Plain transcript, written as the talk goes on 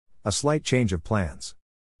A slight change of plans.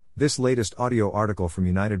 This latest audio article from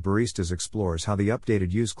United Baristas explores how the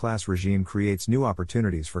updated use class regime creates new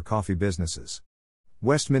opportunities for coffee businesses.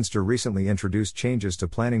 Westminster recently introduced changes to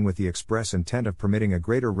planning with the express intent of permitting a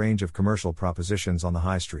greater range of commercial propositions on the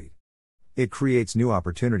high street. It creates new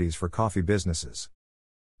opportunities for coffee businesses.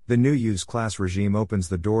 The new use class regime opens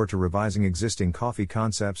the door to revising existing coffee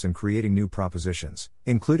concepts and creating new propositions,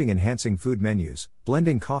 including enhancing food menus,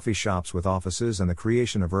 blending coffee shops with offices, and the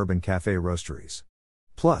creation of urban cafe roasteries.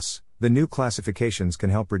 Plus, the new classifications can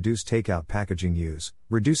help reduce takeout packaging use,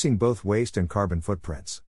 reducing both waste and carbon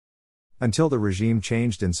footprints. Until the regime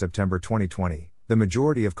changed in September 2020, the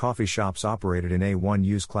majority of coffee shops operated in A1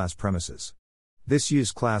 use class premises. This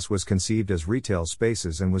use class was conceived as retail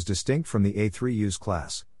spaces and was distinct from the A3 use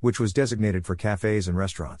class, which was designated for cafes and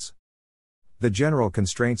restaurants. The general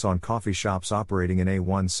constraints on coffee shops operating in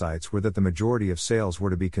A1 sites were that the majority of sales were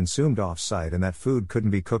to be consumed off-site and that food couldn't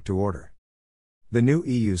be cooked to order. The new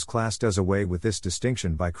E-use class does away with this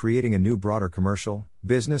distinction by creating a new broader commercial,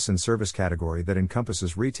 business and service category that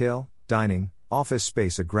encompasses retail, dining, office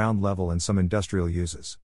space at ground level and some industrial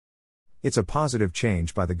uses. It's a positive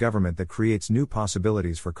change by the government that creates new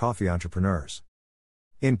possibilities for coffee entrepreneurs.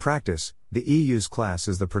 In practice, the E-use class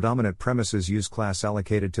is the predominant premises use class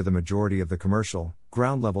allocated to the majority of the commercial,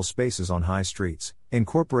 ground-level spaces on high streets,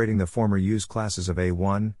 incorporating the former use classes of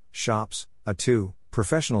A1, shops, A2,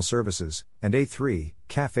 professional services, and A3,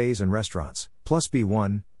 cafes and restaurants, plus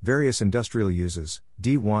B1, various industrial uses,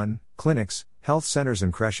 D1, clinics, health centers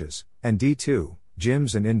and creches, and D2,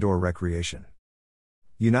 gyms and indoor recreation.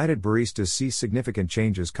 United Baristas sees significant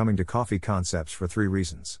changes coming to coffee concepts for three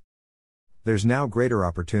reasons. There's now greater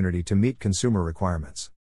opportunity to meet consumer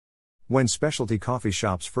requirements. When specialty coffee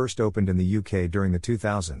shops first opened in the UK during the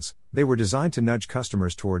 2000s, they were designed to nudge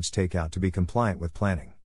customers towards takeout to be compliant with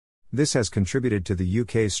planning. This has contributed to the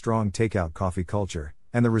UK's strong takeout coffee culture,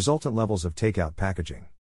 and the resultant levels of takeout packaging.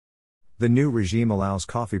 The new regime allows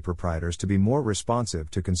coffee proprietors to be more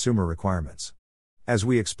responsive to consumer requirements. As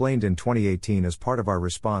we explained in 2018 as part of our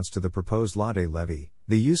response to the proposed latte levy,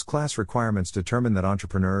 the use class requirements determine that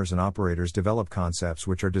entrepreneurs and operators develop concepts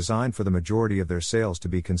which are designed for the majority of their sales to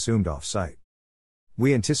be consumed off-site.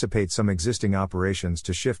 We anticipate some existing operations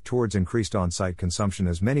to shift towards increased on-site consumption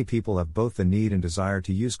as many people have both the need and desire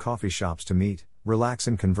to use coffee shops to meet, relax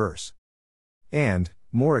and converse. And,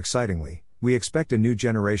 more excitingly, we expect a new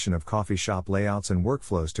generation of coffee shop layouts and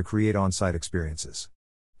workflows to create on-site experiences.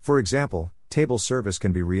 For example, table service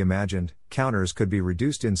can be reimagined, counters could be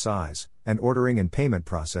reduced in size, and ordering and payment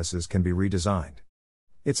processes can be redesigned.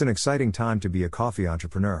 It's an exciting time to be a coffee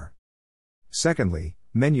entrepreneur. Secondly,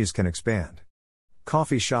 menus can expand.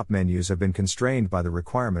 Coffee shop menus have been constrained by the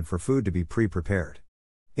requirement for food to be pre-prepared.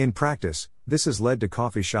 In practice, this has led to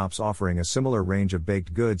coffee shops offering a similar range of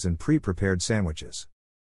baked goods and pre-prepared sandwiches.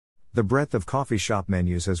 The breadth of coffee shop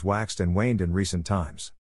menus has waxed and waned in recent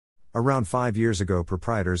times. Around 5 years ago,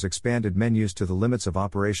 proprietors expanded menus to the limits of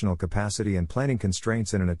operational capacity and planning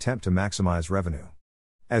constraints in an attempt to maximize revenue.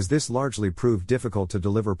 As this largely proved difficult to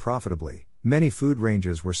deliver profitably, many food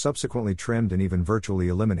ranges were subsequently trimmed and even virtually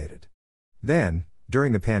eliminated. Then,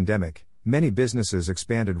 during the pandemic, many businesses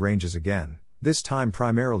expanded ranges again, this time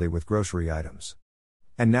primarily with grocery items.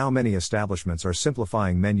 And now many establishments are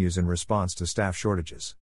simplifying menus in response to staff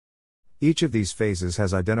shortages. Each of these phases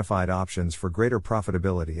has identified options for greater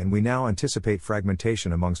profitability, and we now anticipate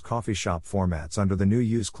fragmentation amongst coffee shop formats under the new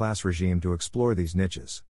use class regime to explore these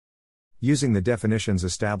niches. Using the definitions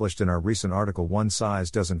established in our recent article, one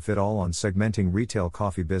size doesn't fit all on segmenting retail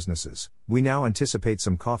coffee businesses, we now anticipate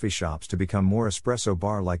some coffee shops to become more espresso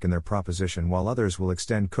bar-like in their proposition, while others will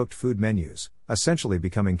extend cooked food menus, essentially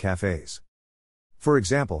becoming cafes. For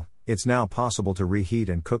example, it's now possible to reheat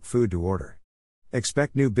and cook food to order.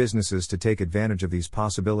 Expect new businesses to take advantage of these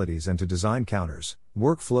possibilities and to design counters,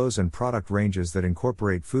 workflows and product ranges that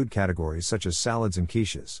incorporate food categories such as salads and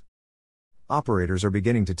quiches. Operators are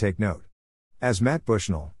beginning to take note. As Matt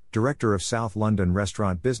Bushnell, director of South London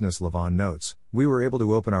restaurant business Levon notes, we were able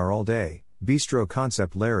to open our all-day bistro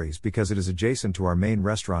concept Larry's because it is adjacent to our main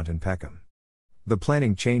restaurant in Peckham. The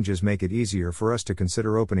planning changes make it easier for us to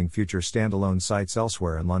consider opening future standalone sites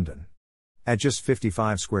elsewhere in London. At just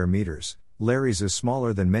 55 square meters, Larry's is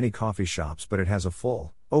smaller than many coffee shops, but it has a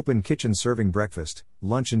full, open kitchen serving breakfast,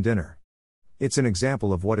 lunch and dinner. It's an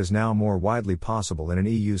example of what is now more widely possible in an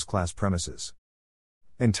E-use class premises.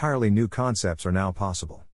 Entirely new concepts are now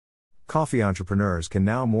possible. Coffee entrepreneurs can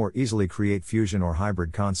now more easily create fusion or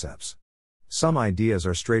hybrid concepts. Some ideas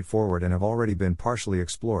are straightforward and have already been partially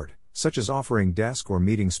explored, such as offering desk or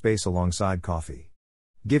meeting space alongside coffee.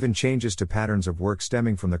 Given changes to patterns of work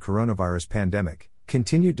stemming from the coronavirus pandemic,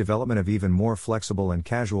 continued development of even more flexible and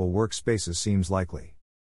casual workspaces seems likely.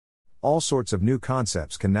 All sorts of new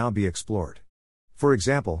concepts can now be explored. For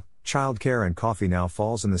example, childcare and coffee now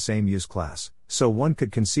falls in the same use class, so one could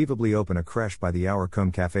conceivably open a crèche by the hour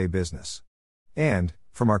comme café business. And,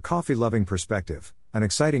 from our coffee-loving perspective, an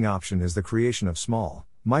exciting option is the creation of small,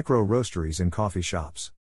 micro-roasteries in coffee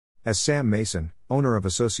shops. As Sam Mason, owner of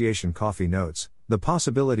Association Coffee notes, the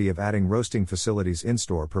possibility of adding roasting facilities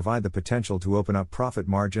in-store provide the potential to open up profit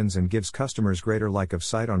margins and gives customers greater like of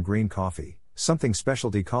sight on green coffee, something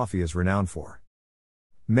specialty coffee is renowned for.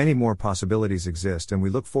 Many more possibilities exist and we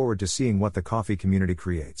look forward to seeing what the coffee community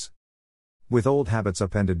creates. With old habits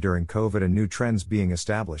upended during COVID and new trends being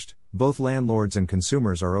established, both landlords and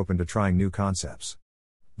consumers are open to trying new concepts.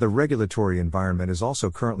 The regulatory environment is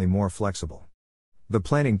also currently more flexible. The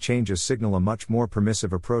planning changes signal a much more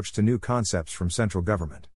permissive approach to new concepts from central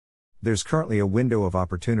government. There's currently a window of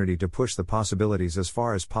opportunity to push the possibilities as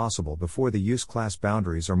far as possible before the use class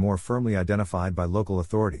boundaries are more firmly identified by local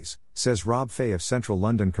authorities, says Rob Fay of Central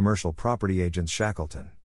London Commercial Property Agents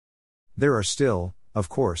Shackleton. There are still, of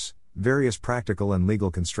course, various practical and legal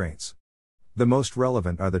constraints. The most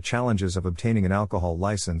relevant are the challenges of obtaining an alcohol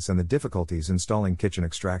license and the difficulties installing kitchen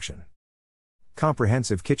extraction.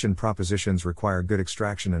 Comprehensive kitchen propositions require good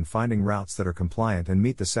extraction, and finding routes that are compliant and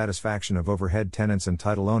meet the satisfaction of overhead tenants and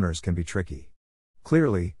title owners can be tricky.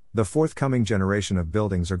 Clearly, the forthcoming generation of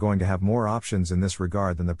buildings are going to have more options in this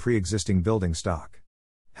regard than the pre-existing building stock.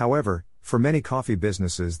 However, for many coffee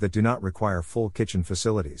businesses that do not require full kitchen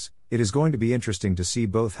facilities, it is going to be interesting to see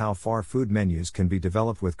both how far food menus can be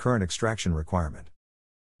developed with current extraction requirement.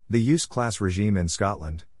 The use class regime in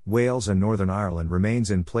Scotland, Wales and Northern Ireland remains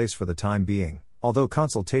in place for the time being, although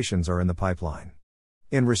consultations are in the pipeline.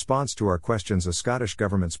 In response to our questions, a Scottish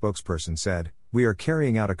government spokesperson said, "We are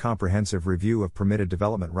carrying out a comprehensive review of permitted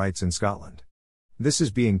development rights in Scotland. This is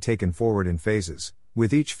being taken forward in phases,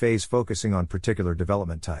 with each phase focusing on particular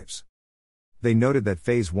development types." They noted that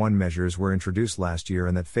Phase 1 measures were introduced last year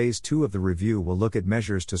and that Phase 2 of the review will look at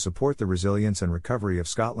measures to support the resilience and recovery of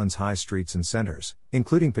Scotland's high streets and centres,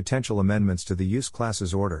 including potential amendments to the use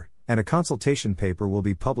classes order, and a consultation paper will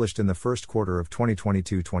be published in the first quarter of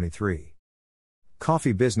 2022-23.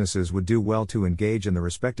 Coffee businesses would do well to engage in the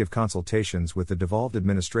respective consultations with the devolved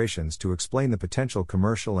administrations to explain the potential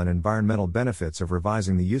commercial and environmental benefits of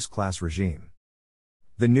revising the use class regime.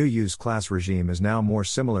 The new use class regime is now more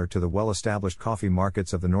similar to the well-established coffee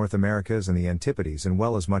markets of the North Americas and the Antipodes, and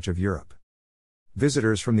well as much of Europe.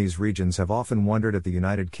 Visitors from these regions have often wondered at the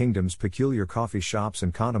United Kingdom's peculiar coffee shops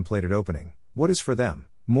and contemplated opening what is for them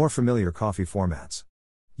more familiar coffee formats.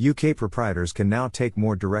 UK proprietors can now take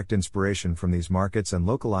more direct inspiration from these markets and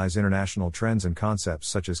localize international trends and concepts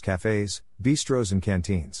such as cafes, bistros and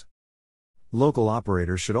canteens. Local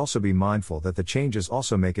operators should also be mindful that the changes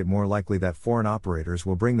also make it more likely that foreign operators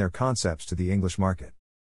will bring their concepts to the English market.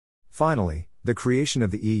 Finally, the creation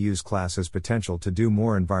of the EU's class has potential to do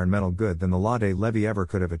more environmental good than the Laude levy ever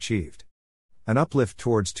could have achieved. An uplift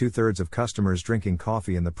towards 2/3 of customers drinking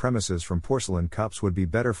coffee in the premises from porcelain cups would be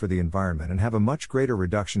better for the environment and have a much greater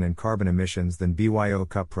reduction in carbon emissions than BYO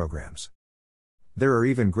cup programs. There are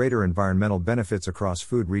even greater environmental benefits across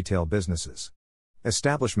food retail businesses.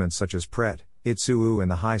 Establishments such as Pret, Itsuu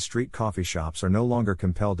and the high street coffee shops are no longer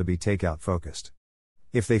compelled to be takeout focused.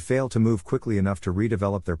 If they fail to move quickly enough to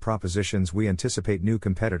redevelop their propositions, we anticipate new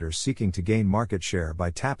competitors seeking to gain market share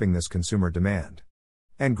by tapping this consumer demand.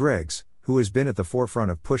 And Greggs, who has been at the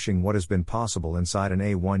forefront of pushing what has been possible inside an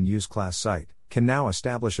A1 use class site, can now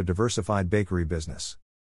establish a diversified bakery business.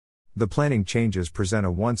 The planning changes present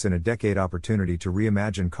a once-in-a-decade opportunity to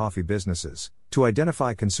reimagine coffee businesses, to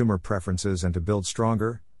identify consumer preferences and to build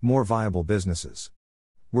stronger, more viable businesses.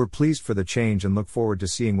 We're pleased for the change and look forward to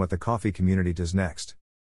seeing what the coffee community does next.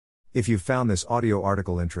 If you found this audio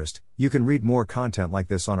article interest, you can read more content like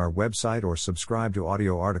this on our website or subscribe to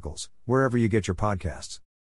audio articles, wherever you get your podcasts.